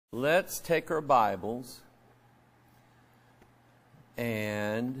Let's take our Bibles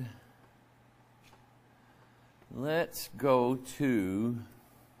and let's go to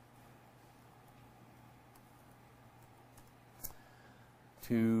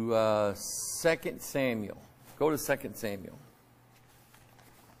to 2 Samuel. Go to 2 Samuel.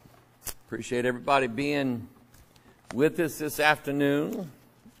 Appreciate everybody being with us this afternoon.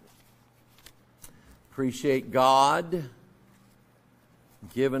 Appreciate God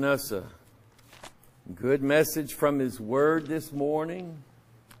giving us a good message from His Word this morning.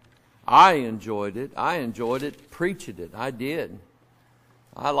 I enjoyed it. Preaching it. I did.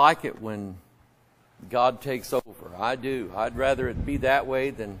 I like it when God takes over. I do. I'd rather it be that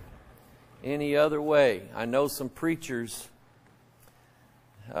way than any other way. I know some preachers,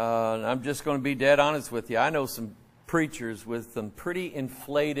 I'm just going to be dead honest with you. I know some preachers with some pretty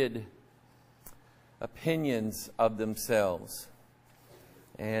inflated opinions of themselves.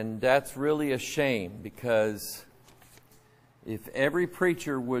 And that's really a shame, because if every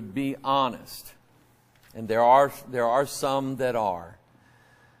preacher would be honest, and there are some that are,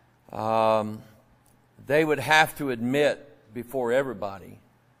 they would have to admit before everybody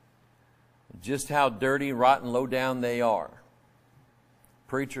just how dirty, rotten, low down they are.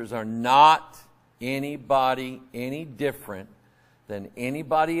 Preachers are not anybody any different than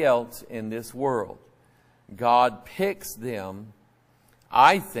anybody else in this world. God picks them,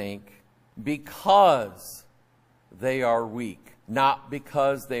 I think, because they are weak, not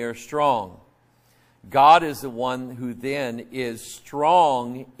because they are strong. God is the one who then is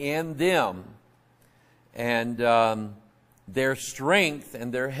strong in them, and their strength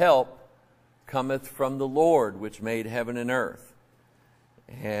and their help cometh from the Lord, which made heaven and earth.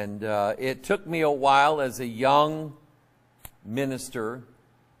 And it took me a while as a young minister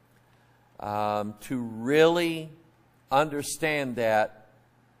to really understand that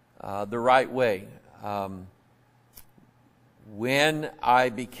the right way. When I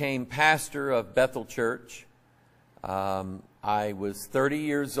became pastor of Bethel Church, I was 30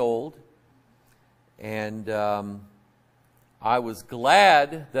 years old, and I was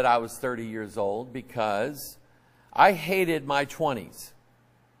glad that I was 30 years old, because I hated my 20s.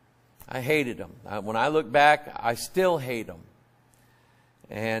 I hated them. When I look back, I still hate them.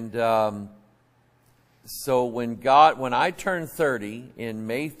 And so when I turned 30 in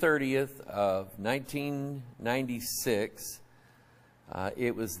May 30th of 1996,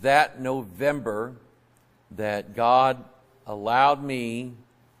 it was that November that God allowed me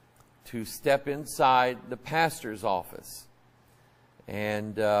to step inside the pastor's office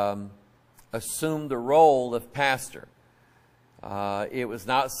and assume the role of pastor. It was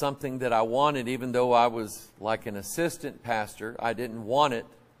not something that I wanted, even though I was like an assistant pastor. I didn't want it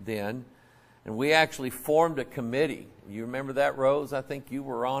then. And we actually formed a committee. You remember that, Rose? I think you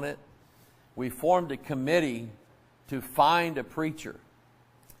were on it. We formed a committee to find a preacher.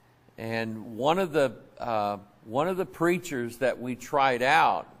 And one of the preachers that we tried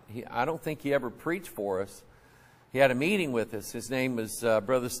out, I don't think he ever preached for us. He had a meeting with us. His name was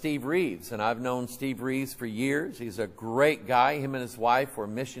Brother Steve Reeves, and I've known Steve Reeves for years. He's a great guy. Him and his wife were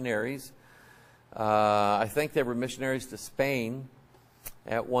missionaries. I think they were missionaries to Spain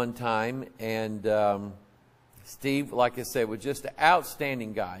at one time, and Steve, like I said, was just an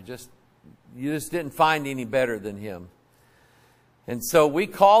outstanding guy. You just didn't find any better than him. And so we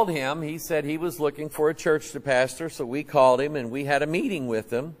called him. He said he was looking for a church to pastor, so we called him and we had a meeting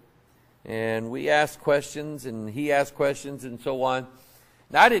with him, and we asked questions and he asked questions and so on.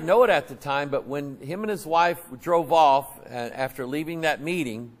 Now, I didn't know it at the time, but when him and his wife drove off after leaving that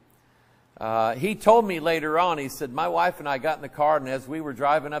meeting, he told me later on, he said, my wife and I got in the car, and as we were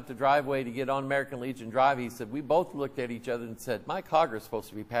driving up the driveway to get on American Legion Drive, he said, we both looked at each other and said, Mike Hoggard is supposed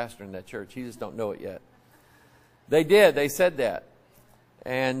to be pastoring that church. He just don't know it yet. They did. They said that.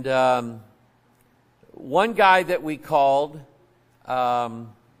 And one guy that we called, I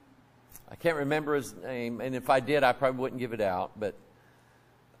can't remember his name, and if I did, I probably wouldn't give it out, but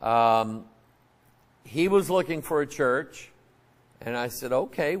he was looking for a church. And I said,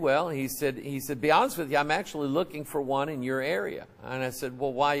 okay, well, he said, be honest with you, I'm actually looking for one in your area. And I said,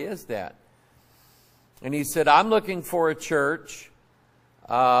 well, why is that? And he said, I'm looking for a church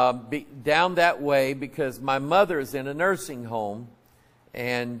down that way because my mother is in a nursing home,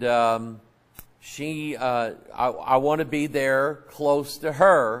 and I want to be there close to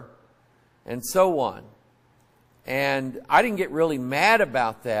her, and so on. And I didn't get really mad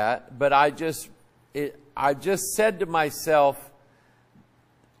about that, but I just said to myself,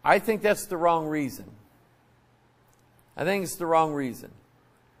 I think that's the wrong reason. I think it's the wrong reason.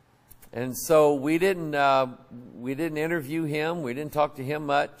 And so we didn't interview him. We didn't talk to him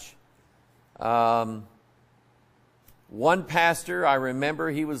much. One pastor, I remember,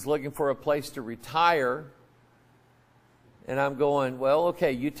 he was looking for a place to retire. And I'm going, well,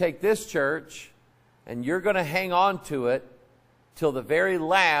 okay, you take this church and you're going to hang on to it till the very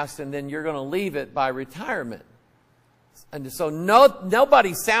last, and then you're going to leave it by retirement. And so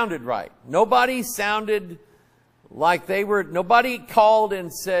nobody sounded right. Nobody sounded like they were, nobody called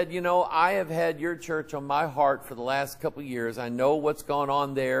and said, you know, I have had your church on my heart for the last couple of years. I know what's going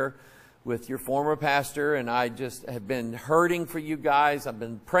on there with your former pastor, and I just have been hurting for you guys. I've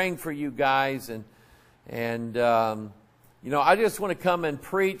been praying for you guys, and you know, I just want to come and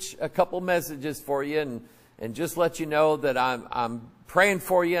preach a couple messages for you, and just let you know that I'm praying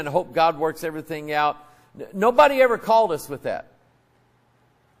for you and I hope God works everything out. Nobody ever called us with that.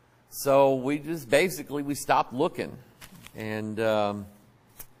 So we just basically, we stopped looking. And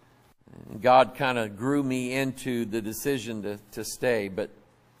God kind of grew me into the decision to stay. But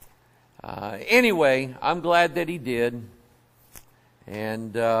anyway, I'm glad that He did.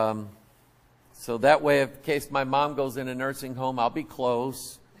 And so that way, in case my mom goes in a nursing home, I'll be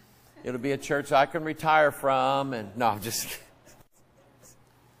close. It'll be a church I can retire from. And no, I'm just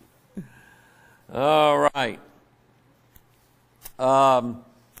kidding. All right.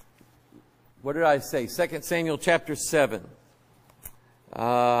 What did I say? 2 Samuel chapter 7.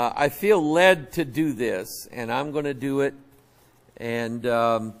 I feel led to do this, and I'm going to do it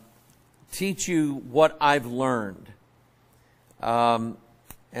and teach you what I've learned. And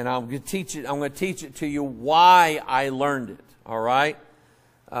I'm going to teach it. I'm going to teach it to you why I learned it. All right.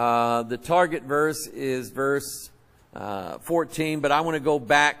 The target verse is verse 14, but I want to go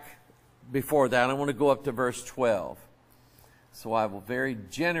back before that. I want to go up to verse 12. So I will very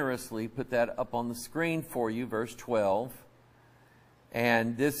generously put that up on the screen for you, verse 12.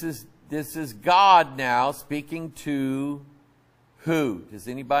 And this is God now speaking to who? Does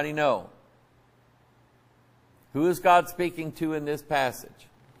anybody know? Who is God speaking to in this passage?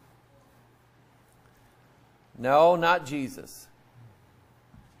 No, not Jesus.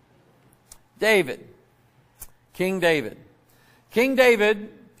 David. King David. King David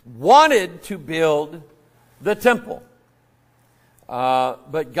wanted to build the temple.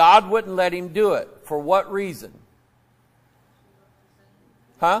 But God wouldn't let him do it. For what reason?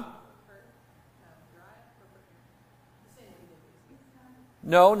 Huh?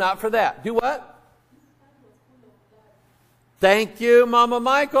 No, not for that. Do what? Thank you, Mama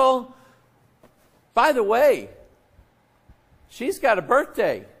Michael. By the way, she's got a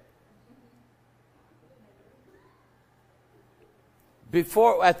birthday.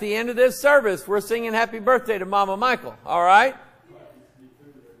 At the end of this service, we're singing happy birthday to Mama Michael. All right?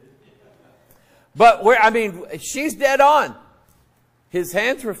 But she's dead on. His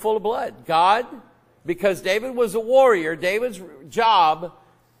hands were full of blood. God, because David was a warrior, David's job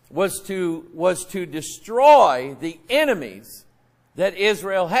was to destroy the enemies that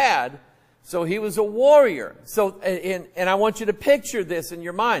Israel had. So he was a warrior. So, and I want you to picture this in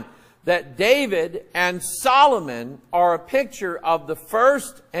your mind, that David and Solomon are a picture of the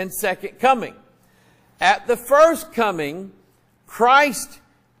first and second coming. At the first coming, Christ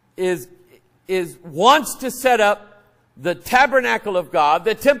wants to set up the tabernacle of God,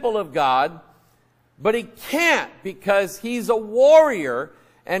 the temple of God, but he can't because he's a warrior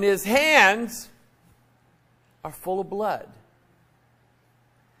and his hands are full of blood.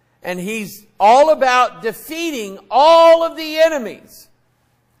 And he's all about defeating all of the enemies.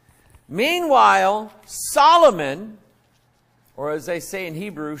 Meanwhile, Solomon, or as they say in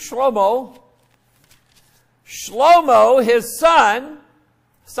Hebrew, Shlomo, his son,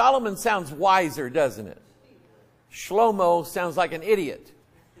 Solomon sounds wiser, doesn't it? Shlomo sounds like an idiot.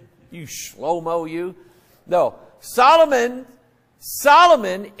 You Shlomo, you. No, Solomon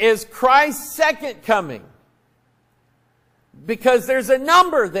is Christ's second coming. Because there's a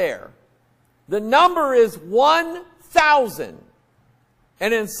number there. The number is 1,000.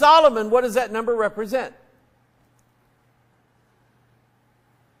 And in Solomon, what does that number represent?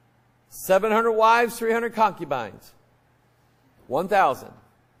 700 wives, 300 concubines. 1,000.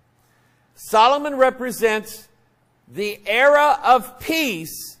 Solomon represents the era of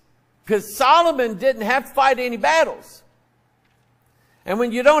peace because Solomon didn't have to fight any battles. And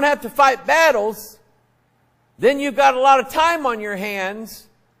when you don't have to fight battles, then you've got a lot of time on your hands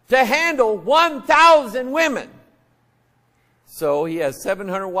to handle 1,000 women. So he has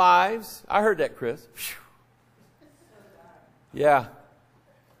 700 wives. I heard that, Chris. Yeah.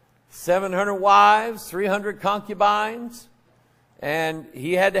 700 wives, 300 concubines. And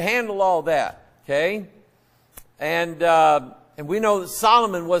he had to handle all that. Okay? And And we know that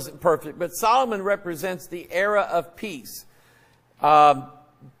Solomon wasn't perfect, but Solomon represents the era of peace.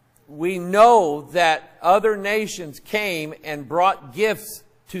 We know that other nations came and brought gifts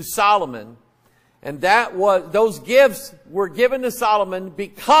to Solomon. And those gifts were given to Solomon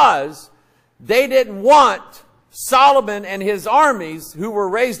because they didn't want Solomon and his armies, who were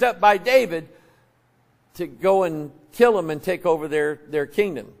raised up by David, to go and kill him and take over their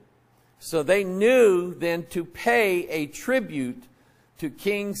kingdom. So they knew then to pay a tribute to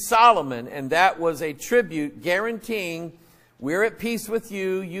King Solomon, and that was a tribute guaranteeing, we're at peace with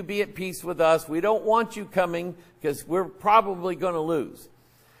you, you be at peace with us. We don't want you coming because we're probably going to lose.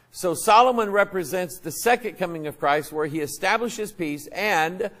 So Solomon represents the second coming of Christ, where he establishes peace,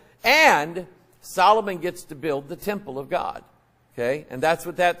 and Solomon gets to build the temple of God. Okay? And that's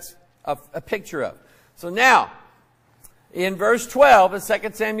what that's a picture of. So now, in verse 12 of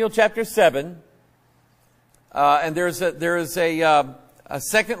 2 Samuel chapter 7, and there is a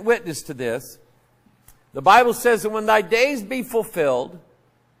second witness to this. The Bible says, "And when thy days be fulfilled,"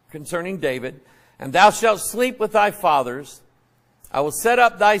 concerning David, "and thou shalt sleep with thy fathers, I will set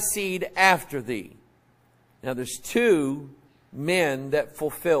up thy seed after thee." Now there's two men that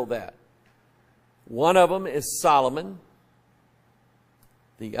fulfill that. One of them is Solomon.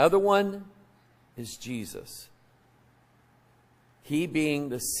 The other one is Jesus. He being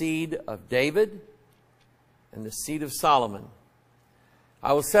the seed of David and the seed of Solomon.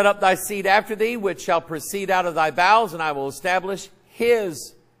 "I will set up thy seed after thee, which shall proceed out of thy bowels, and I will establish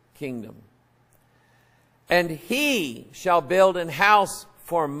his kingdom. And he shall build an house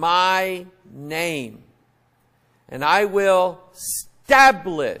for my name, and I will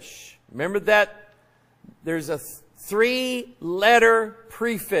establish." Remember that there's a 3-letter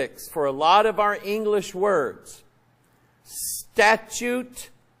prefix for a lot of our English words. Statute,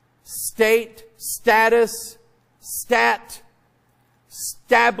 state, status, stat,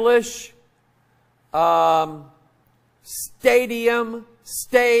 establish, stadium,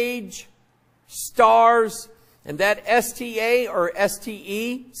 stage, stars, and that STA or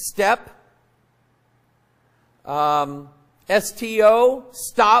STE, step, STO,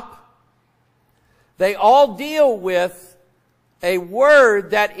 stop. They all deal with a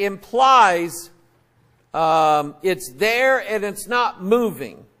word that implies it's there and it's not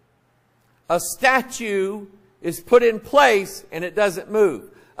moving. A statue is put in place and it doesn't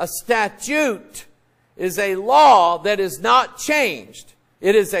move. A statute is a law that is not changed.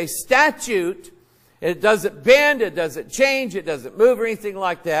 It is a statute. It doesn't bend, it doesn't change, it doesn't move or anything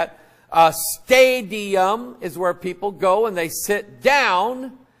like that. A stadium is where people go and they sit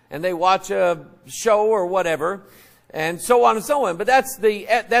down and they watch a show or whatever, and so on and so on. But that's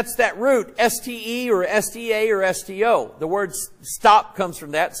that root, STE or STA or STO. The word stop comes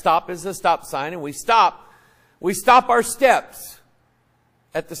from that. Stop is a stop sign, and we stop our steps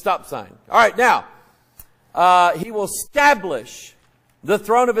at the stop sign. All right, now, he will establish the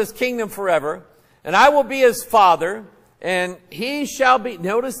throne of his kingdom forever, and I will be his father, and he shall be,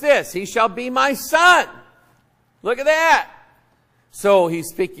 notice this, he shall be my son. Look at that. So he's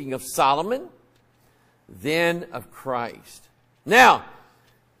speaking of Solomon, then of Christ. Now,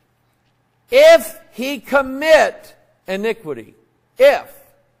 if he commit iniquity,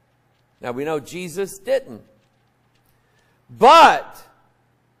 now we know Jesus didn't. But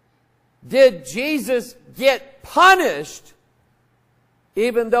did Jesus get punished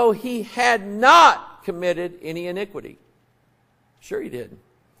even though he had not committed any iniquity? Sure he did.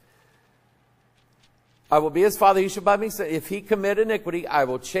 I will be his father, he shall by me say, if he commit iniquity, I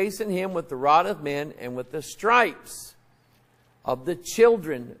will chasten him with the rod of men and with the stripes of the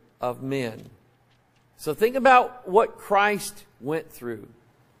children of men. So think about what Christ went through.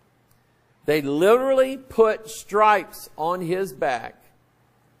 They literally put stripes on his back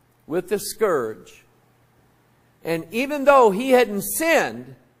with the scourge. And even though he hadn't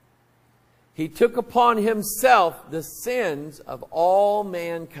sinned, he took upon himself the sins of all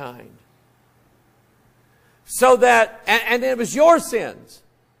mankind. So that, and it was your sins.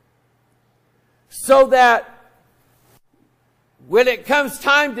 So that when it comes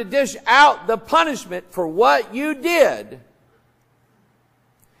time to dish out the punishment for what you did,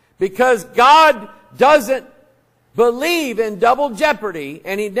 because God doesn't believe in double jeopardy,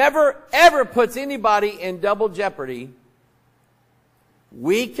 and he never ever puts anybody in double jeopardy,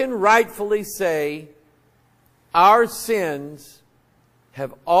 we can rightfully say our sins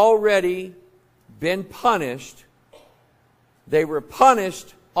have already been punished. They were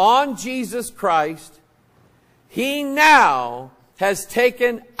punished on Jesus Christ. He now has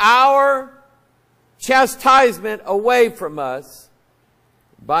taken our chastisement away from us.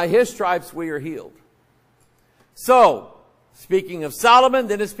 By his stripes we are healed. So, Speaking of Solomon,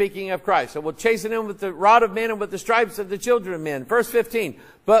 then it's speaking of Christ. So we'll chasten him with the rod of men and with the stripes of the children of men. Verse 15.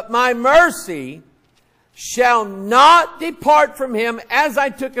 But my mercy shall not depart from him as I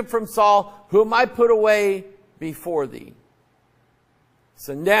took it from Saul, whom I put away before thee.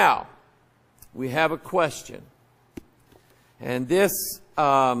 So now we have a question. And this,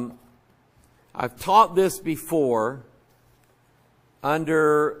 I've taught this before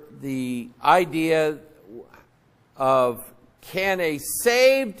under the idea of, can a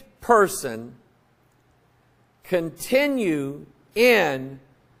saved person continue in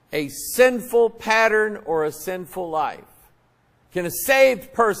a sinful pattern or a sinful life? Can a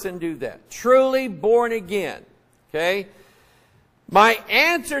saved person do that? Truly born again. Okay? My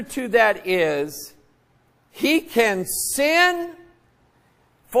answer to that is, he can sin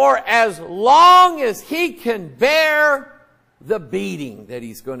for as long as he can bear the beating that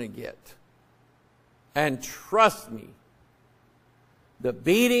he's going to get. And trust me, the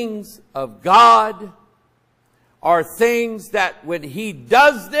beatings of God are things that when he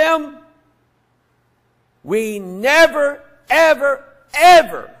does them, we never, ever,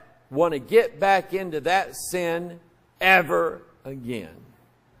 ever want to get back into that sin ever again.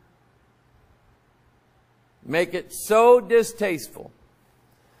 Make it so distasteful.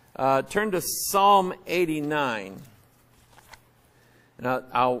 Turn to Psalm 89. And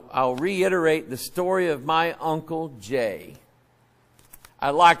I'll reiterate the story of my Uncle Jay. I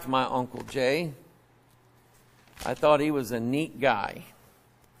liked my Uncle Jay. I thought he was a neat guy.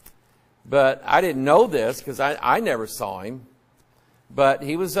 But I didn't know this because I never saw him. But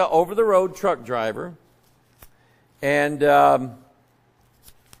he was an over-the-road truck driver. And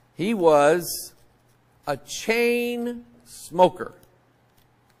he was a chain smoker.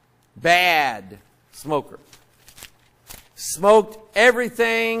 Bad smoker. Smoked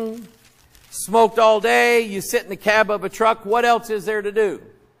everything. Smoked all day. You sit in the cab of a truck. What else is there to do?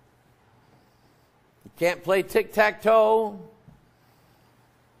 You can't play tic-tac-toe.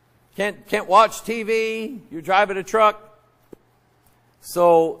 Can't watch TV. You're driving a truck.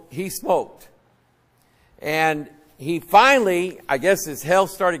 So he smoked. And he finally, I guess his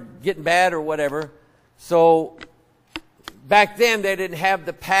health started getting bad or whatever. So back then they didn't have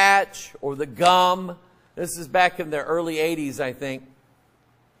the patch or the gum. This is back in the early 80s, I think.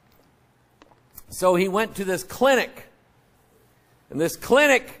 So he went to this clinic. And this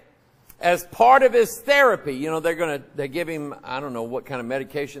clinic, as part of his therapy, you know, they give him, I don't know what kind of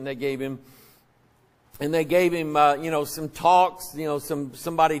medication they gave him. And they gave him, you know, some talks, you know,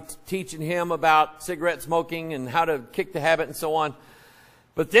 somebody teaching him about cigarette smoking and how to kick the habit and so on.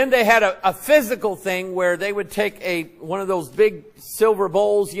 But then they had a physical thing where they would take one of those big silver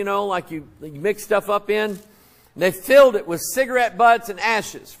bowls, you know, like you mix stuff up in. And they filled it with cigarette butts and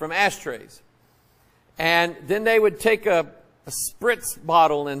ashes from ashtrays. And then they would take a spritz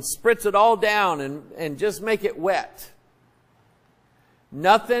bottle and spritz it all down and just make it wet.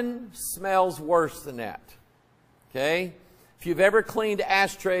 Nothing smells worse than that. Okay? If you've ever cleaned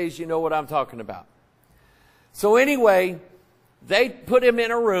ashtrays, you know what I'm talking about. So anyway, they put him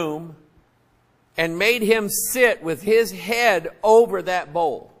in a room and made him sit with his head over that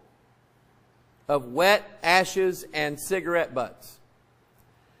bowl of wet ashes and cigarette butts.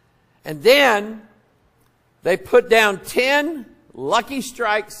 And then they put down 10 Lucky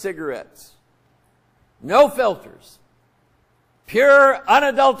Strike cigarettes. No filters. Pure,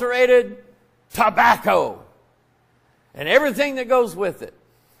 unadulterated tobacco. And everything that goes with it.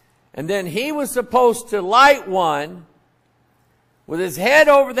 And then he was supposed to light one with his head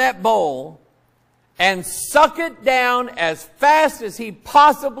over that bowl and suck it down as fast as he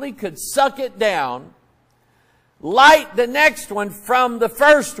possibly could suck it down. Light the next one from the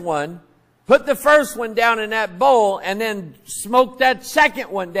first one. Put the first one down in that bowl and then smoke that second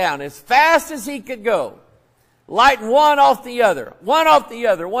one down as fast as he could go. Lighting one off the other, one off the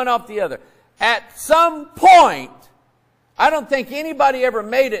other, one off the other. At some point, I don't think anybody ever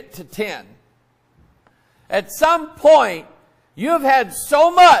made it to 10. At some point, you've had so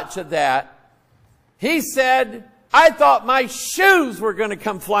much of that, he said, I thought my shoes were going to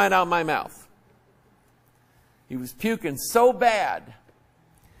come flying out of my mouth. He was puking so bad.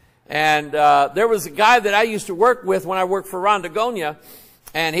 And there was a guy that I used to work with when I worked for Rondagonia,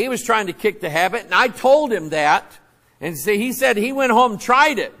 and he was trying to kick the habit, and I told him that. And he said he went home and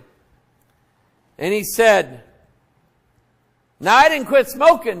tried it. And he said, now I didn't quit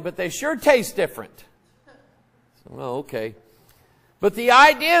smoking, but they sure taste different. So, well, okay. But the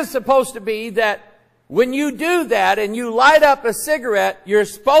idea is supposed to be that when you do that and you light up a cigarette, you're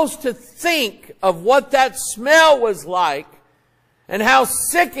supposed to think of what that smell was like and how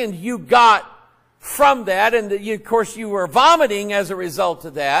sickened you got from that. And of course, you were vomiting as a result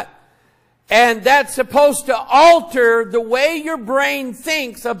of that. And that's supposed to alter the way your brain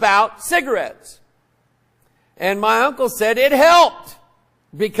thinks about cigarettes. And my uncle said it helped.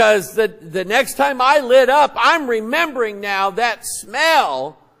 Because the next time I lit up, I'm remembering now that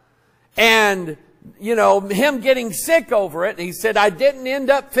smell and, you know, him getting sick over it. And he said, I didn't end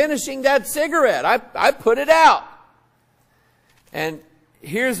up finishing that cigarette. I put it out. And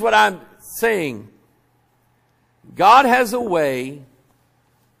here's what I'm saying. God has a way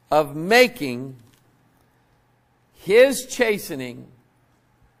of making His chastening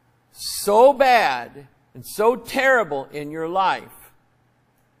so bad and so terrible in your life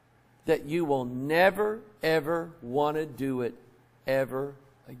that you will never, ever want to do it ever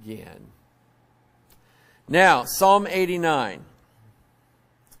again. Now, Psalm 89.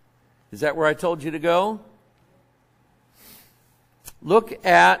 Is that where I told you to go? Look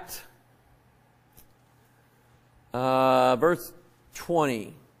at verse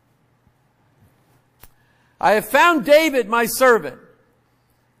 20. I have found David, my servant.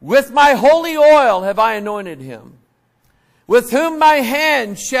 With my holy oil have I anointed him, with whom my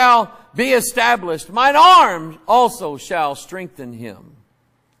hand shall be established. Mine arm also shall strengthen him.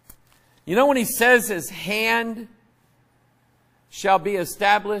 You know when he says his hand shall be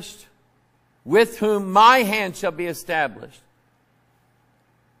established, with whom my hand shall be established.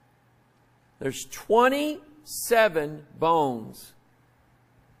 There's 27 bones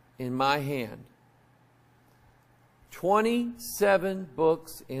in my hand. 27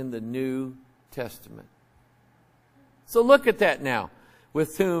 books in the New Testament. So look at that now.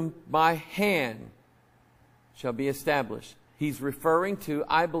 With whom my hand shall be established. He's referring to,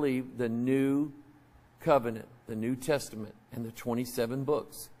 I believe, the New Covenant, the New Testament, and the 27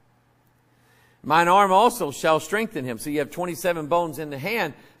 books. Mine arm also shall strengthen him. So you have 27 bones in the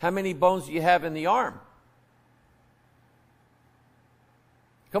hand. How many bones do you have in the arm?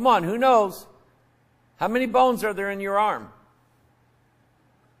 Come on, who knows? How many bones are there in your arm?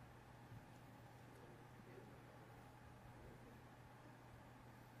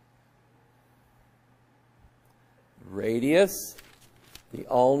 Radius, the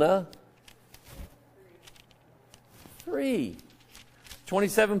ulna, 3.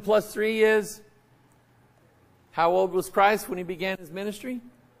 27 plus 3 is, how old was Christ when he began his ministry?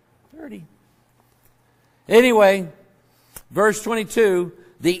 30. Anyway, verse 22,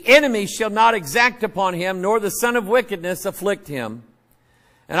 the enemy shall not exact upon him, nor the son of wickedness afflict him.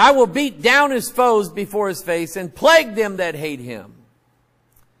 And I will beat down his foes before his face and plague them that hate him.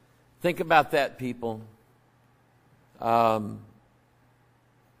 Think about that, people. I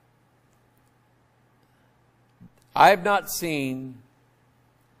have not seen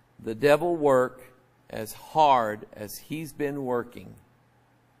the devil work as hard as he's been working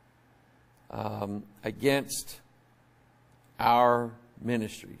against our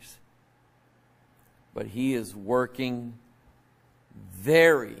ministries. But he is working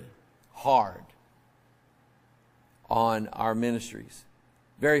very hard on our ministries.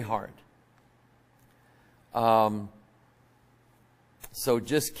 Very hard. So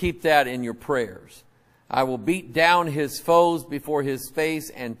just keep that in your prayers. I will beat down his foes before his face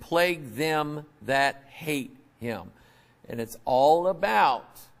and plague them that hate him. And it's all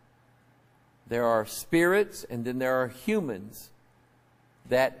about, there are spirits and then there are humans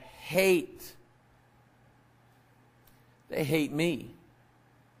that hate. They hate me.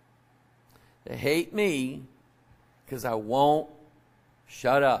 They hate me because I won't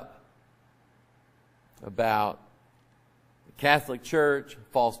shut up about the Catholic Church,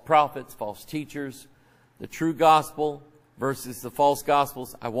 false prophets, false teachers, the true gospel versus the false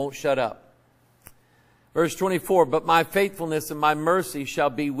gospels. I won't shut up. Verse 24, but my faithfulness and my mercy shall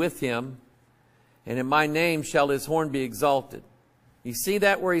be with him, and in my name shall his horn be exalted. You see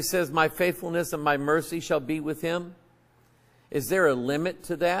that where he says, my faithfulness and my mercy shall be with him? Is there a limit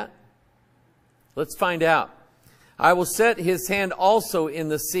to that? Let's find out. I will set his hand also in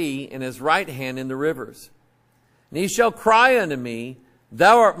the sea, and his right hand in the rivers. And he shall cry unto me,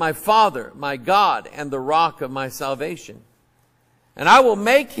 thou art my Father, my God, and the rock of my salvation. And I will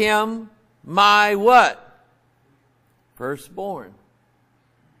make him my what? Firstborn.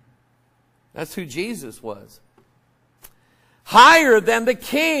 That's who Jesus was. Higher than the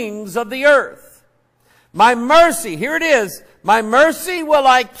kings of the earth. My mercy, here it is. My mercy will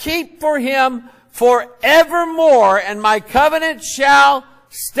I keep for him forevermore, and my covenant shall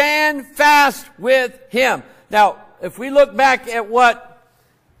stand fast with him. Now, if we look back at what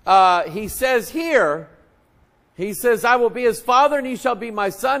he says here, He says, I will be his father, and he shall be my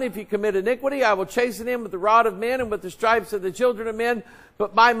son. If he commit iniquity, I will chasten him with the rod of men and with the stripes of the children of men.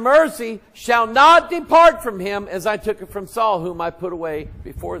 But my mercy shall not depart from him, as I took it from Saul, whom I put away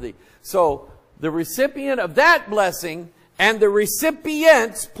before thee. So the recipient of that blessing and the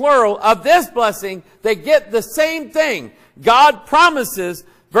recipients, plural, of this blessing, they get the same thing. God promises,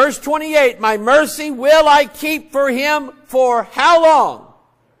 verse 28, my mercy will I keep for him for how long?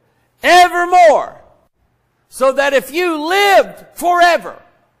 Evermore. So that if you lived forever,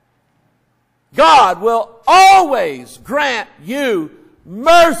 God will always grant you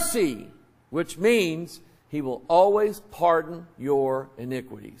mercy, which means he will always pardon your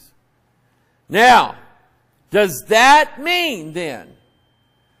iniquities. Now, does that mean then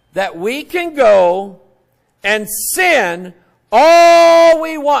that we can go and sin all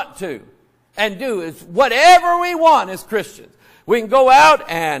we want to and do is whatever we want as Christians? We can go out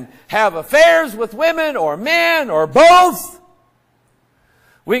and have affairs with women or men or both.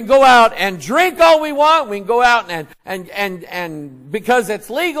 We can go out and drink all we want. We can go out and because it's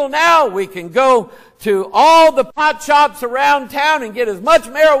legal now, we can go to all the pot shops around town and get as much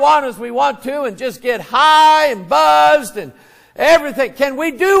marijuana as we want to and just get high and buzzed and everything. Can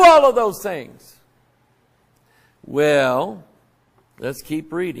we do all of those things? Well, let's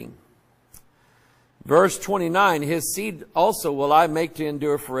keep reading. Verse 29, his seed also will I make to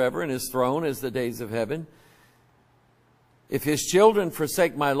endure forever, and his throne as the days of heaven. If his children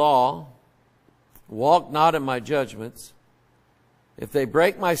forsake my law, walk not in my judgments, if they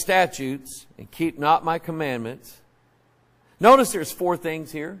break my statutes and keep not my commandments. Notice there's 4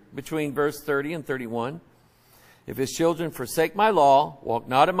 things here between verse 30 and 31. If his children forsake my law, walk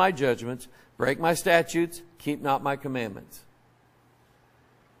not in my judgments, break my statutes, keep not my commandments.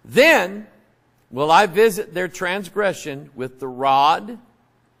 Then will I visit their transgression with the rod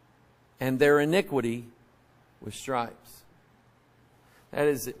and their iniquity with stripes. That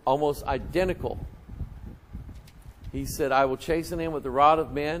is almost identical. He said, I will chasten him with the rod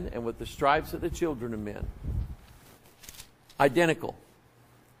of men and with the stripes of the children of men. Identical.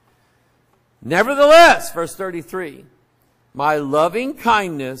 Nevertheless, verse 33, my loving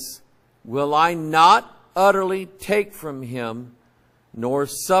kindness will I not utterly take from him, nor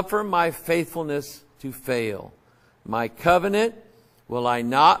suffer my faithfulness to fail. My covenant will I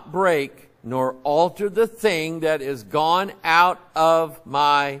not break, nor alter the thing that is gone out of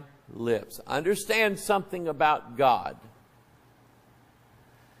my lips. Understand something about God.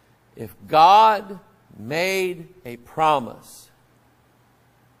 If God made a promise,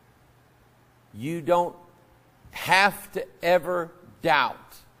 you don't have to ever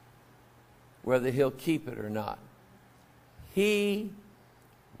doubt whether he'll keep it or not. He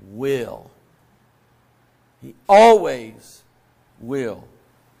will. He always will.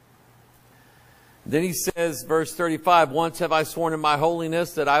 Then he says, verse 35, once have I sworn in my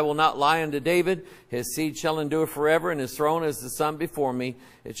holiness that I will not lie unto David. His seed shall endure forever, and his throne as the sun before me.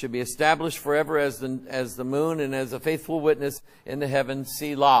 It shall be established forever as the moon and as a faithful witness in the heavens.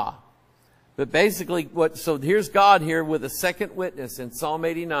 Selah. But basically, so here's God here with a second witness in Psalm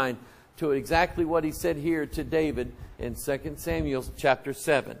 89 to exactly what he said here to David in 2 Samuel chapter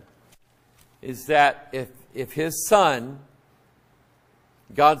 7. Is that if his son,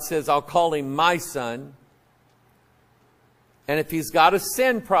 God says, I'll call him my son. And if he's got a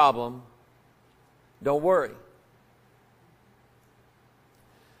sin problem, don't worry.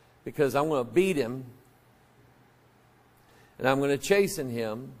 Because I'm going to beat him. And I'm going to chasten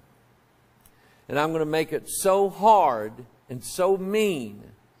him. And I'm going to make it so hard and so mean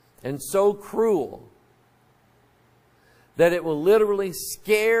and so cruel that it will literally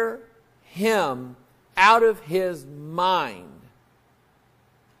scare him out of his mind.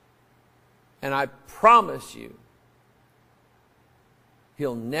 And I promise you,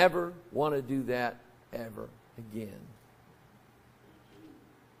 he'll never want to do that ever again.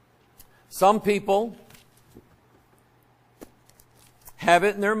 Some people have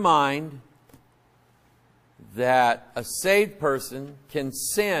it in their mind that a saved person can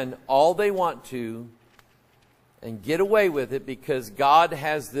sin all they want to and get away with it because God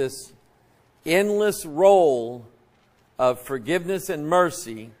has this endless roll of forgiveness and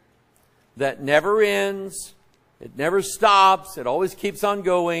mercy that never ends, it never stops, it always keeps on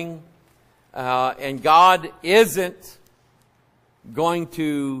going, and God isn't going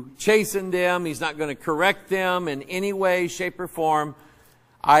to chasten them, He's not going to correct them in any way, shape, or form.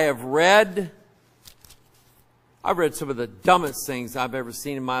 I've read some of the dumbest things I've ever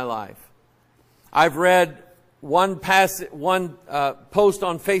seen in my life. I've read one post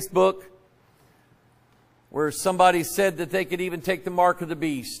on Facebook where somebody said that they could even take the mark of the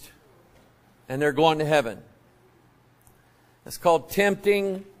beast and they're going to heaven. It's called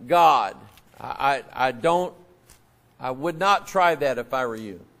tempting God. I would not try that if I were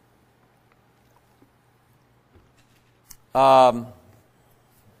you. I've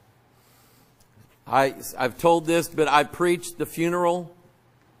told this, but I preached the funeral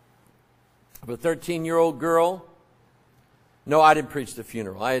of a 13-year-old girl. No, I didn't preach the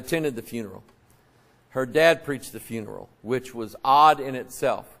funeral. I attended the funeral. Her dad preached the funeral, which was odd in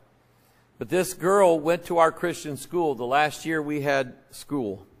itself. But this girl went to our Christian school the last year we had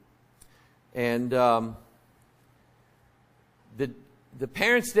school. And the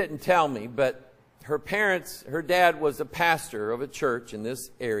parents didn't tell me, but her dad was a pastor of a church in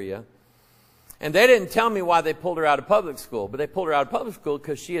this area. And they didn't tell me why they pulled her out of public school, but they pulled her out of public school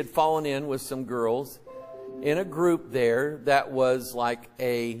because she had fallen in with some girls in a group there that was like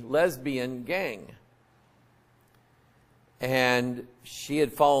a lesbian gang. And she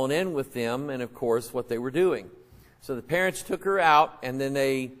had fallen in with them and, of course, what they were doing. So the parents took her out, and then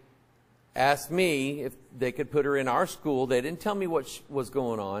they asked me if they could put her in our school. They didn't tell me what was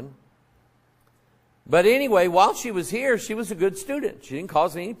going on. But anyway, while she was here, she was a good student. She didn't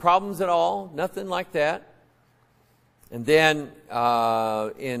cause any problems at all, nothing like that. And then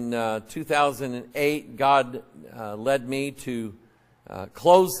in 2008, God led me to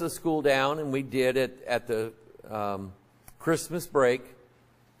close the school down, and we did it at the Christmas break.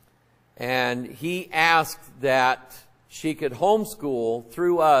 And he asked that she could homeschool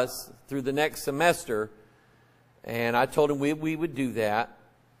through us through the next semester. And I told him we would do that.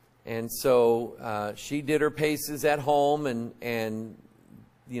 And so she did her paces at home, and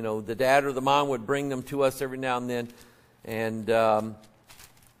you know, the dad or the mom would bring them to us every now and then. And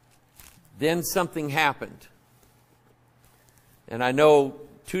then something happened. And I know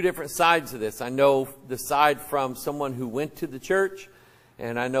two different sides of this. I know the side from someone who went to the church,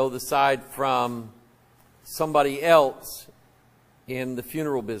 and I know the side from somebody else in the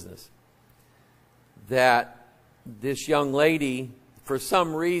funeral business. That this young lady, for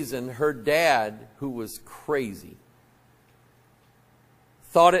some reason, her dad, who was crazy,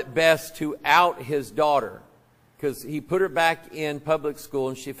 thought it best to out his daughter, because he put her back in public school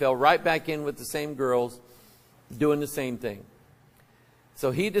and she fell right back in with the same girls doing the same thing. So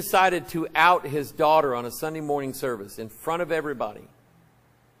he decided to out his daughter on a Sunday morning service in front of everybody.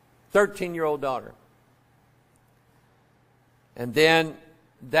 13-year-old daughter. And then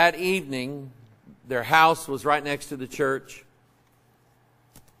that evening, their house was right next to the church.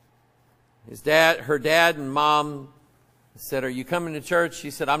 Her dad and mom said, "Are you coming to church?" She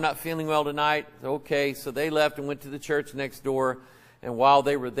said, "I'm not feeling well tonight." Okay, so they left and went to the church next door. And while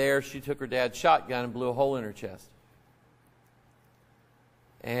they were there, she took her dad's shotgun and blew a hole in her chest.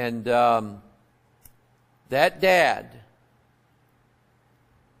 And that dad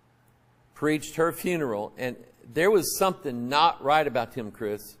preached her funeral. And there was something not right about him,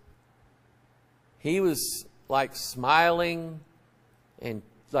 Chris. He was like smiling and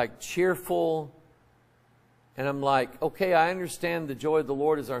like cheerful. And I'm like, okay, I understand the joy of the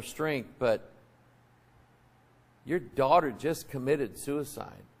Lord is our strength, but your daughter just committed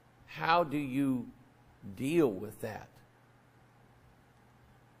suicide. How do you deal with that?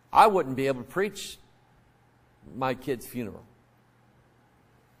 I wouldn't be able to preach my kid's funeral.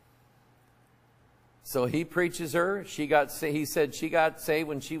 So he preaches her. He said she got saved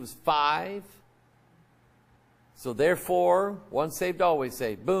when she was 5. So therefore, once saved, always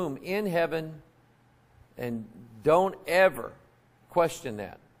saved. Boom, in heaven. And don't ever question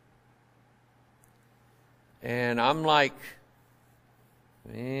that. And I'm like,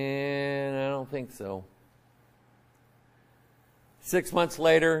 man, I don't think so. 6 months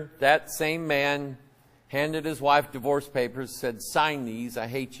later, that same man handed his wife divorce papers, said, "Sign these, I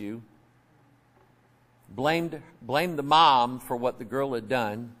hate you." Blamed the mom for what the girl had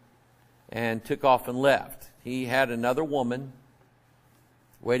done, and took off and left. He had another woman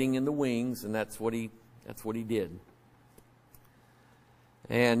waiting in the wings, and that's what he did.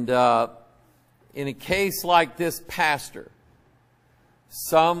 And in a case like this pastor,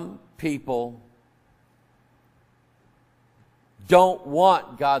 some people don't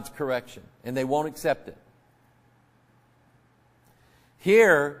want God's correction, and they won't accept it.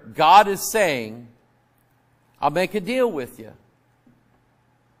 Here, God is saying, I'll make a deal with you.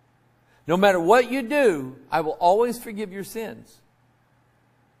 No matter what you do, I will always forgive your sins.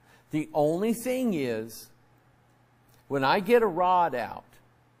 The only thing is, when I get a rod out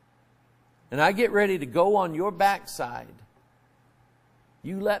and I get ready to go on your backside,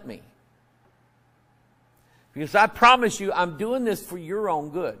 you let me. Because I promise you, I'm doing this for your own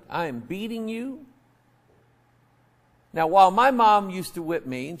good. I am beating you. Now, while my mom used to whip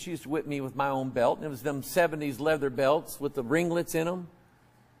me, and she used to whip me with my own belt, and it was them 70s leather belts with the ringlets in them.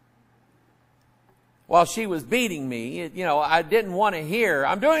 While she was beating me, you know, I didn't want to hear,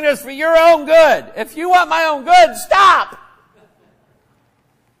 I'm doing this for your own good. If you want my own good, stop!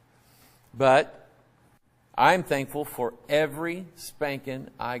 But I'm thankful for every spanking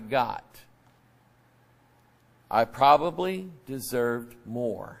I got. I probably deserved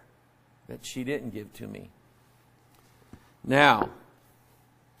more that she didn't give to me. Now,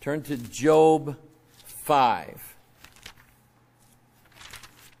 turn to Job 5.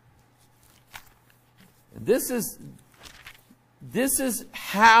 This is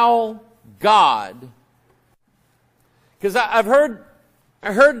how God, because I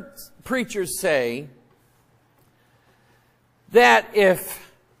heard preachers say that if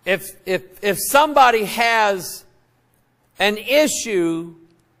somebody has an issue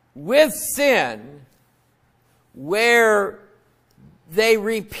with sin where they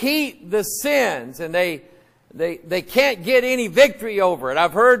repeat the sins and they can't get any victory over it.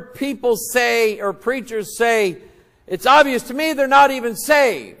 I've heard people say, or preachers say, it's obvious to me they're not even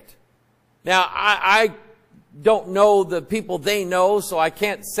saved. Now, I don't know the people they know, so I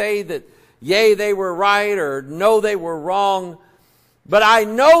can't say that, yea, they were right, or no, they were wrong. But I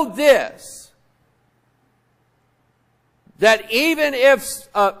know this, that even if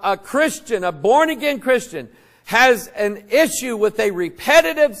a Christian, a born-again Christian, has an issue with a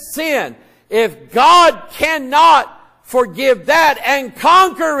repetitive sin, if God cannot forgive that and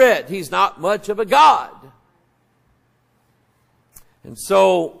conquer it, He's not much of a God. And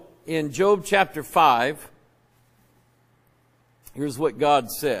so, in Job chapter 5, here's what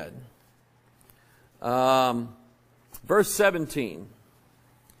God said. Verse 17.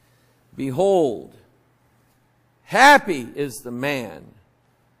 Behold, happy is the man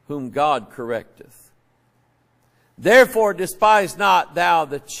whom God correcteth. Therefore despise not thou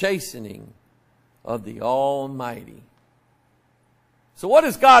the chastening of the Almighty. So what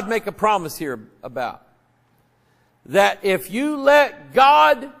does God make a promise here about? That if you let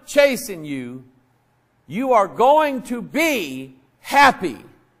God chasten you, you are going to be happy.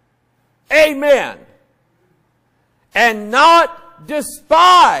 Amen. And not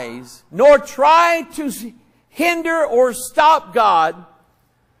despise, nor try to hinder or stop God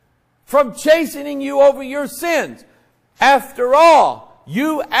from chastening you over your sins. After all,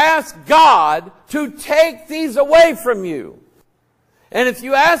 you ask God to take these away from you. And if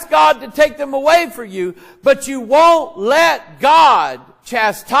you ask God to take them away from you, but you won't let God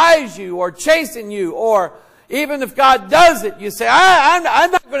chastise you or chasten you, or even if God does it, you say, I'm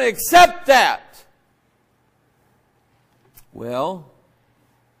not going to accept that. Well,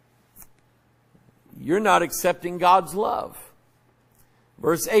 you're not accepting God's love.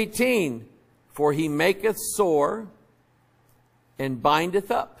 Verse 18, for He maketh sore and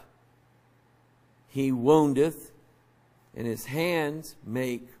bindeth up. He woundeth, and His hands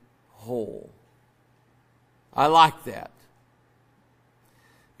make whole. I like that.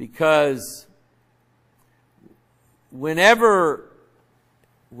 Because whenever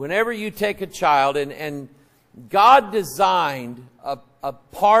you take a child, and God designed a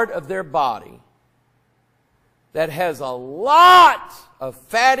part of their body that has a lot of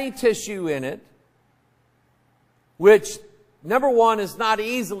fatty tissue in it, which, number one, is not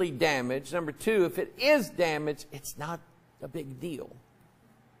easily damaged. Number two, if it is damaged, it's not a big deal.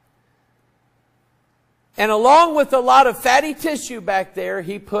 And along with a lot of fatty tissue back there,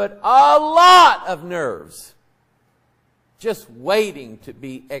 He put a lot of nerves just waiting to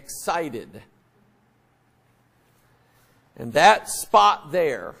be excited. And that spot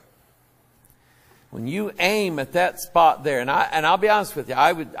there, when you aim at that spot there, and I'll be honest with you,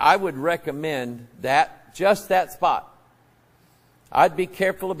 I would recommend that, just that spot. I'd be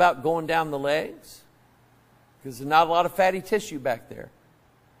careful about going down the legs, because there's not a lot of fatty tissue back there.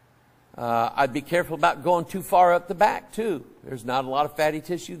 I'd be careful about going too far up the back too. There's not a lot of fatty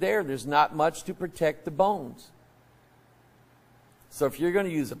tissue there. There's not much to protect the bones. So if you're going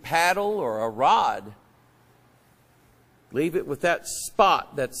to use a paddle or a rod, leave it with that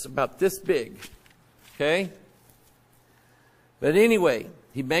spot that's about this big. Okay? But anyway,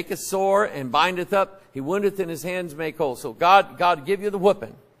 He maketh sore and bindeth up. He woundeth, and His hands make whole. So God give you the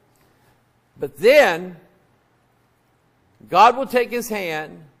whooping. But then, God will take His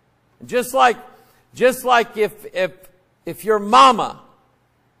hand, just like if your mama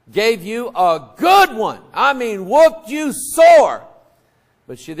gave you a good one, I mean whooped you sore,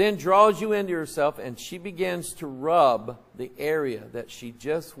 but she then draws you into herself and she begins to rub the area that she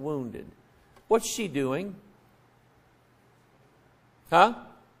just wounded. What's she doing? Huh?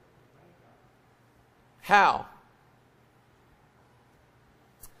 How?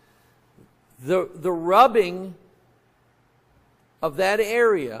 the rubbing of that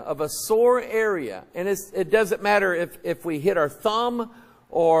area, of a sore area. And it doesn't matter if we hit our thumb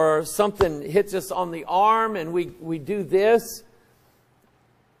or something hits us on the arm and we do this.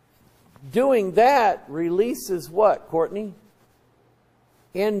 Doing that releases what, Courtney?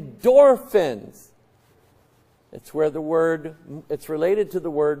 Endorphins. It's related to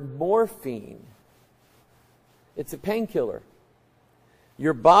the word morphine. It's a painkiller.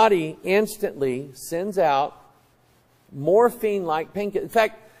 Your body instantly sends out morphine-like painkiller. In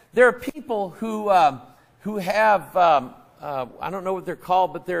fact, there are people who have I don't know what they're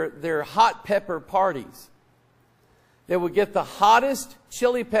called, but they're hot pepper parties. They will get the hottest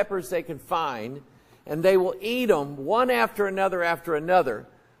chili peppers they can find, and they will eat them one after another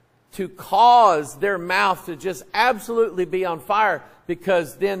to cause their mouth to just absolutely be on fire,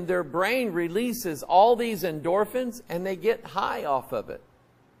 because then their brain releases all these endorphins and they get high off of it.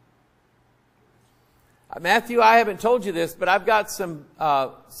 Matthew, I haven't told you this, but I've got some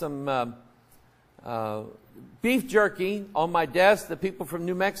beef jerky on my desk that people from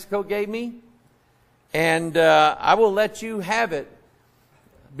New Mexico gave me. And I will let you have it,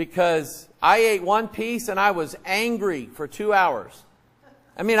 because I ate one piece and I was angry for 2 hours.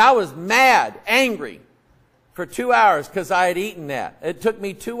 I mean, I was mad, angry for 2 hours because I had eaten that. It took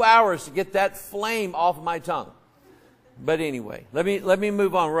me 2 hours to get that flame off my tongue. But anyway, let me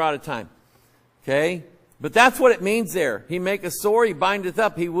move on. We're out of time. Okay? But that's what it means there. He maketh sore, he bindeth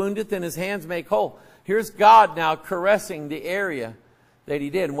up, he woundeth, and his hands make whole. Here's God now caressing the area that he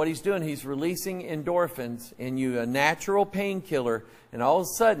did. And what he's doing, he's releasing endorphins in you, a natural painkiller, and all of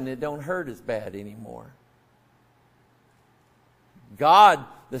a sudden it don't hurt as bad anymore. God,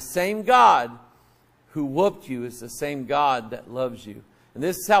 the same God who whooped you, is the same God that loves you. And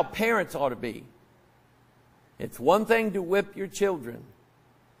this is how parents ought to be. It's one thing to whip your children,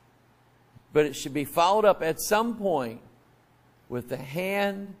 but it should be followed up at some point with the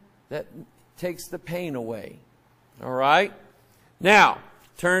hand that takes the pain away. All right? Now,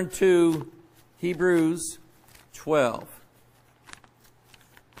 turn to Hebrews 12.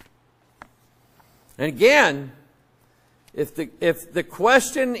 And again, if the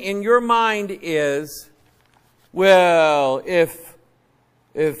question in your mind is, well, if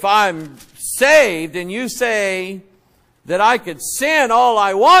I'm saved and you say that I could sin all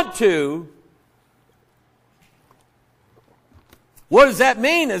I want to, what does that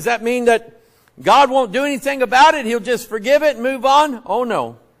mean? Does that mean that God won't do anything about it? He'll just forgive it and move on? Oh,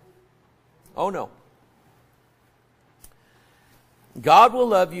 no. Oh, no. God will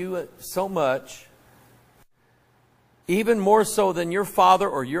love you so much, even more so than your father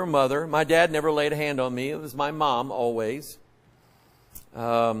or your mother. My dad never laid a hand on me. It was my mom always.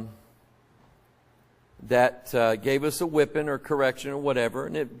 That gave us a whipping or correction or whatever.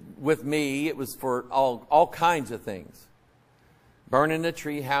 And with me, it was for all kinds of things. Burning the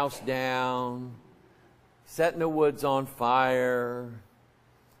tree house down, setting the woods on fire,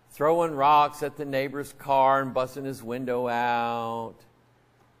 throwing rocks at the neighbor's car and busting his window out.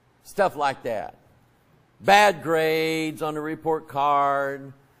 Stuff like that. Bad grades on the report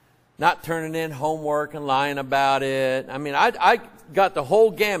card, not turning in homework and lying about it. I mean, I got the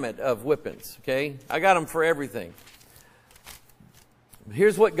whole gamut of whippings, okay? I got them for everything.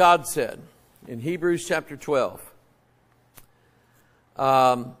 Here's what God said in Hebrews chapter 12.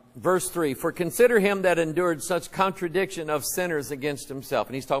 Verse 3, for consider him that endured such contradiction of sinners against himself.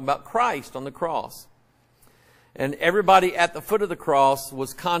 And he's talking about Christ on the cross. And everybody at the foot of the cross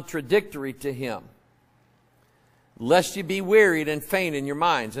was contradictory to him. Lest you be wearied and faint in your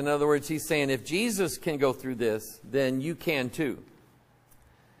minds. In other words, he's saying if Jesus can go through this, then you can too.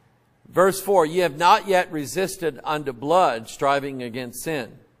 Verse 4, ye have not yet resisted unto blood, striving against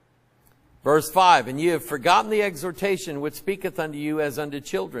sin. Verse 5, and ye have forgotten the exhortation which speaketh unto you as unto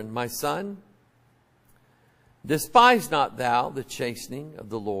children. My son, despise not thou the chastening of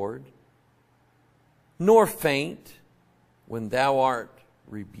the Lord, nor faint when thou art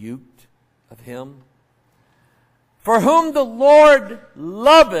rebuked of him. For whom the Lord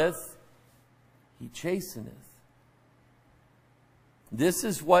loveth, he chasteneth. This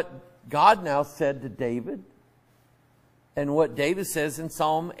is what God now said to David. And what David says in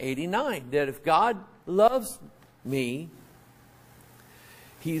Psalm 89, that if God loves me,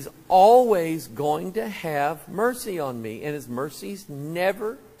 he's always going to have mercy on me. And his mercy's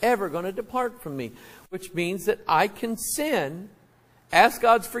never, ever going to depart from me. Which means that I can sin, ask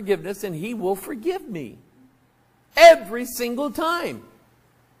God's forgiveness, and he will forgive me. Every single time.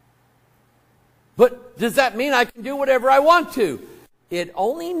 But does that mean I can do whatever I want to? It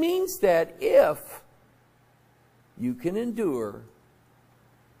only means that if you can endure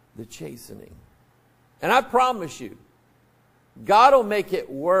the chastening. And I promise you, God will make it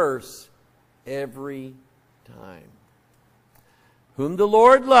worse every time. Whom the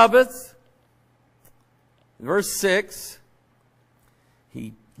Lord loveth, verse 6,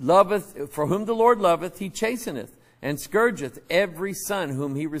 He loveth, for whom the Lord loveth, He chasteneth, and scourgeth every son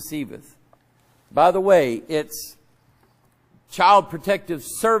whom He receiveth. By the way, it's Child Protective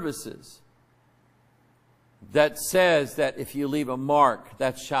Services that says that if you leave a mark,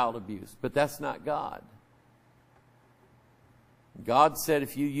 that's child abuse. But that's not God. God said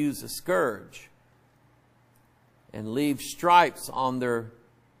if you use a scourge and leave stripes on their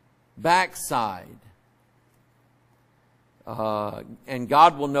backside, and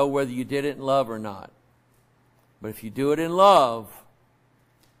God will know whether you did it in love or not. But if you do it in love,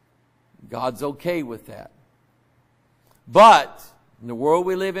 God's okay with that. But in the world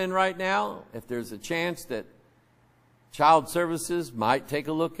we live in right now, if there's a chance that Child Services might take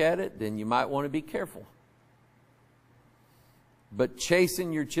a look at it, then you might want to be careful. But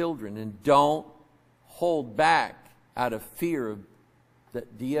chasten your children and don't hold back out of fear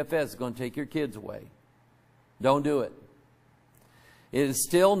that DFS is going to take your kids away. Don't do it. It is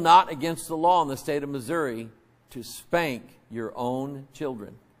still not against the law in the state of Missouri to spank your own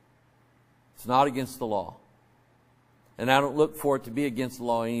children. It's not against the law. And I don't look for it to be against the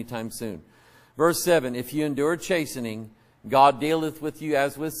law anytime soon. Verse 7, if you endure chastening, God dealeth with you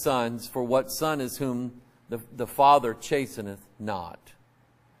as with sons, for what son is whom the Father chasteneth not?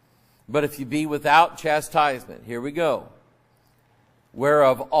 But if you be without chastisement, here we go,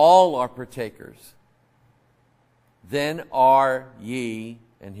 whereof all are partakers, then are ye,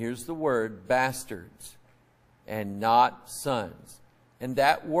 and here's the word, bastards, and not sons. And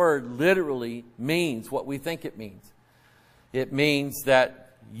that word literally means what we think it means. It means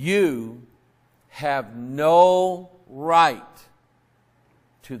that you have no right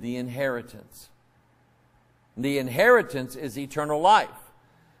to the inheritance. The inheritance is eternal life.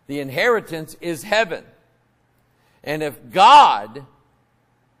 The inheritance is heaven. And if God,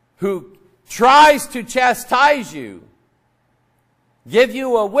 who tries to chastise you, give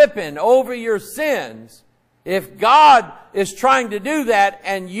you a whipping over your sins, if God is trying to do that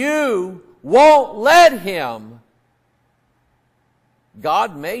and you won't let Him,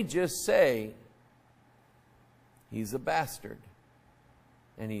 God may just say, he's a bastard.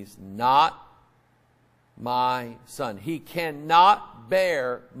 And he's not my son. He cannot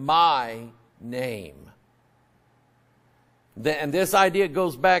bear my name. And this idea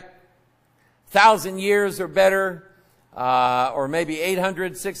goes back 1,000 years or better, or maybe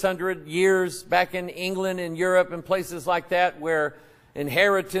 800, 600 years back in England and Europe and places like that where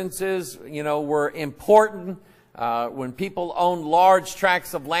inheritances, were important. When people owned large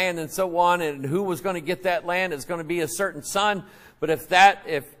tracts of land and so on, and who was going to get that land is going to be a certain son. But if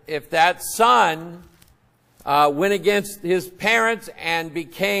that son went against his parents and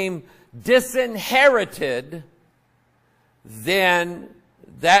became disinherited, then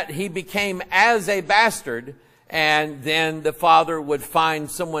that he became as a bastard, and then the father would find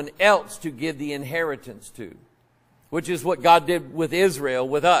someone else to give the inheritance to, which is what God did with Israel,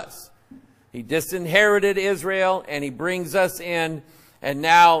 with us. He disinherited Israel and He brings us in, and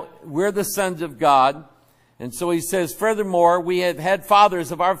now we're the sons of God. And so He says, furthermore, we have had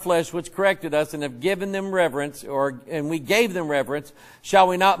fathers of our flesh which corrected us and have given them reverence, and we gave them reverence. Shall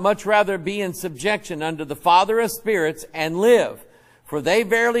we not much rather be in subjection unto the Father of spirits and live? For they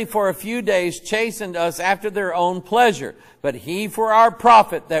verily for a few days chastened us after their own pleasure, but He for our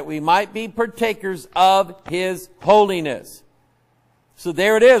profit, that we might be partakers of His holiness. So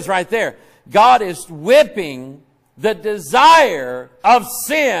there it is right there. God is whipping the desire of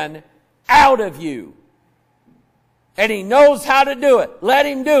sin out of you. And He knows how to do it. Let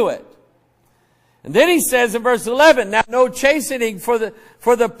Him do it. And then He says in verse 11, now no chastening for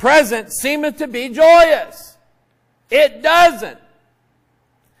the present seemeth to be joyous. It doesn't.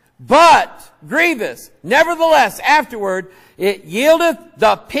 But grievous. Nevertheless, afterward, it yieldeth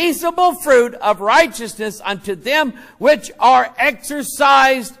the peaceable fruit of righteousness unto them which are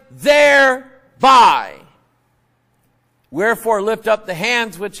exercised thereby. Wherefore lift up the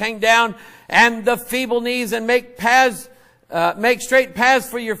hands which hang down, and the feeble knees, and make straight paths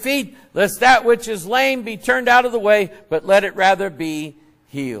for your feet, lest that which is lame be turned out of the way, but let it rather be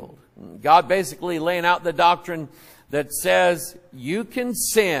healed. God basically laying out the doctrine that says you can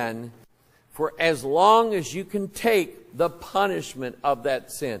sin for as long as you can take the punishment of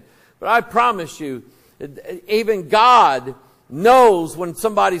that sin. But I promise you, even God knows when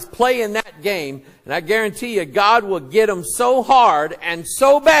somebody's playing that game, and I guarantee you God will get them so hard and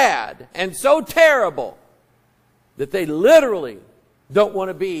so bad and so terrible that they literally don't want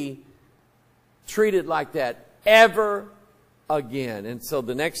to be treated like that ever again. And so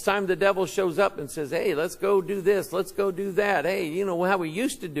the next time the devil shows up and says, hey, let's go do this, let's go do that. Hey, you know how we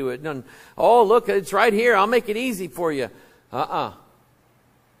used to do it. And, oh, look, it's right here. I'll make it easy for you. I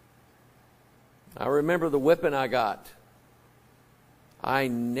remember the whipping I got. I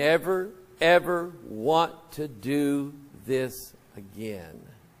never, ever want to do this again.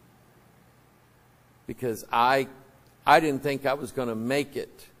 Because I didn't think I was going to make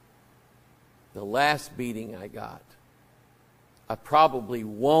it. The last beating I got. I probably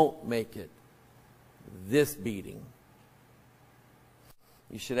won't make it this beating.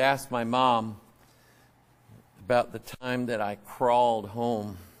 You should ask my mom about the time that I crawled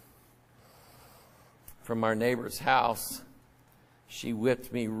home from our neighbor's house. She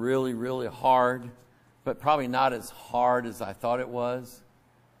whipped me really, really hard, but probably not as hard as I thought it was.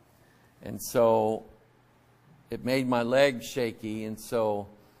 And so it made my legs shaky, and so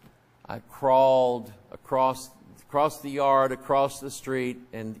I crawled across the yard, across the street,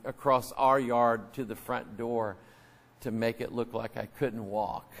 and across our yard to the front door to make it look like I couldn't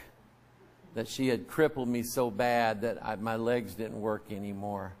walk. That she had crippled me so bad that my legs didn't work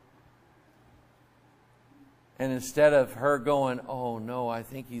anymore. And instead of her going, oh no, I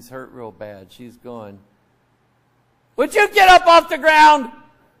think he's hurt real bad, she's going, would you get up off the ground?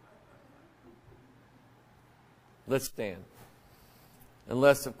 Let's stand.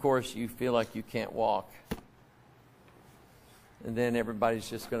 Unless, of course, you feel like you can't walk. And then everybody's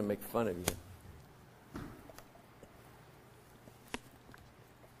just going to make fun of you.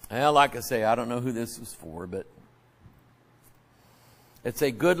 Well, like I say, I don't know who this is for, but it's a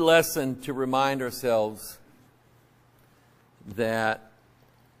good lesson to remind ourselves that,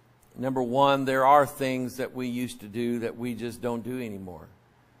 number one, there are things that we used to do that we just don't do anymore.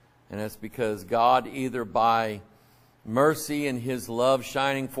 And that's because God, either by mercy and His love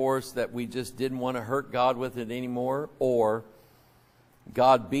shining for us, that we just didn't want to hurt God with it anymore, or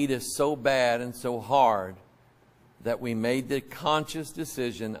God beat us so bad and so hard that we made the conscious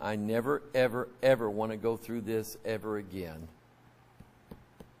decision, I never, ever, ever want to go through this ever again.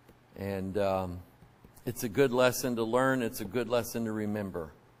 And it's a good lesson to learn. It's a good lesson to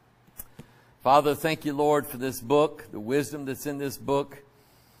remember. Father, thank you, Lord, for this book, the wisdom that's in this book.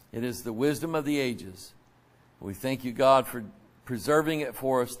 It is the wisdom of the ages. We thank you, God, for preserving it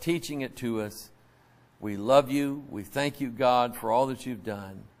for us, teaching it to us. We love you. We thank you, God, for all that you've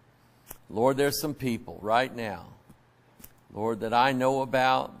done. Lord, there's some people right now, Lord, that I know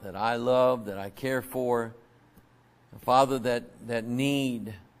about, that I love, that I care for, Father, that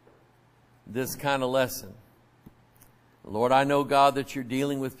need this kind of lesson. Lord, I know, God, that you're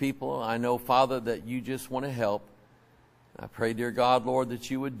dealing with people. I know, Father, that you just want to help. I pray, dear God, Lord, that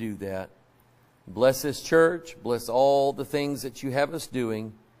you would do that. Bless this church. Bless all the things that you have us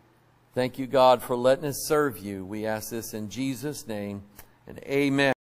doing. Thank you, God, for letting us serve you. We ask this in Jesus' name, and amen.